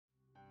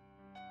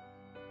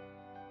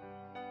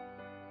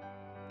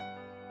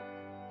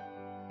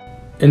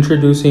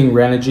Introducing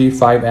Renogy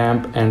 5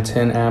 amp and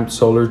 10 amp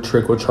solar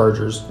trickle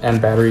chargers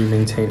and battery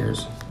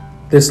maintainers.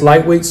 This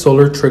lightweight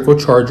solar trickle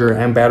charger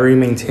and battery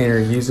maintainer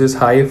uses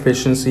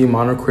high-efficiency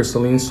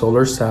monocrystalline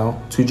solar cell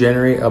to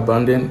generate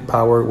abundant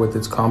power with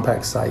its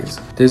compact size.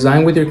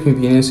 Designed with your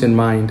convenience in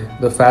mind,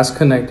 the fast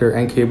connector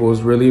and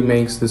cables really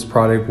makes this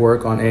product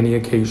work on any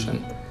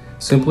occasion.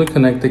 Simply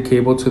connect the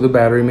cable to the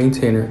battery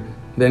maintainer,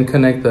 then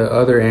connect the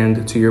other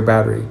end to your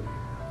battery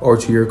or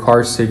to your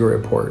car's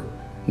cigarette port.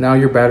 Now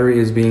your battery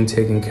is being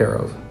taken care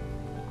of.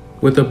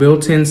 With the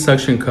built-in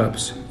suction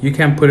cups, you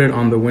can put it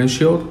on the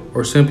windshield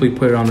or simply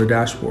put it on the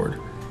dashboard.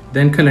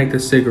 Then connect the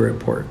cigarette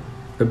port.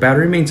 The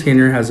battery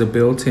maintainer has a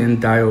built-in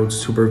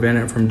diodes to prevent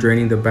it from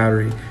draining the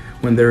battery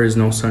when there is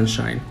no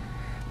sunshine.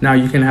 Now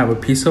you can have a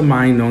peace of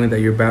mind knowing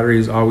that your battery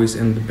is always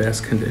in the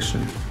best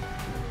condition.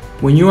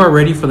 When you are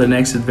ready for the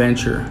next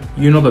adventure,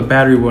 you know the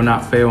battery will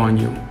not fail on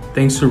you,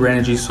 thanks to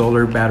Renogy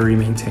Solar Battery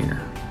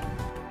Maintainer.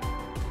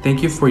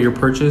 Thank you for your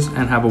purchase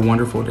and have a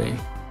wonderful day.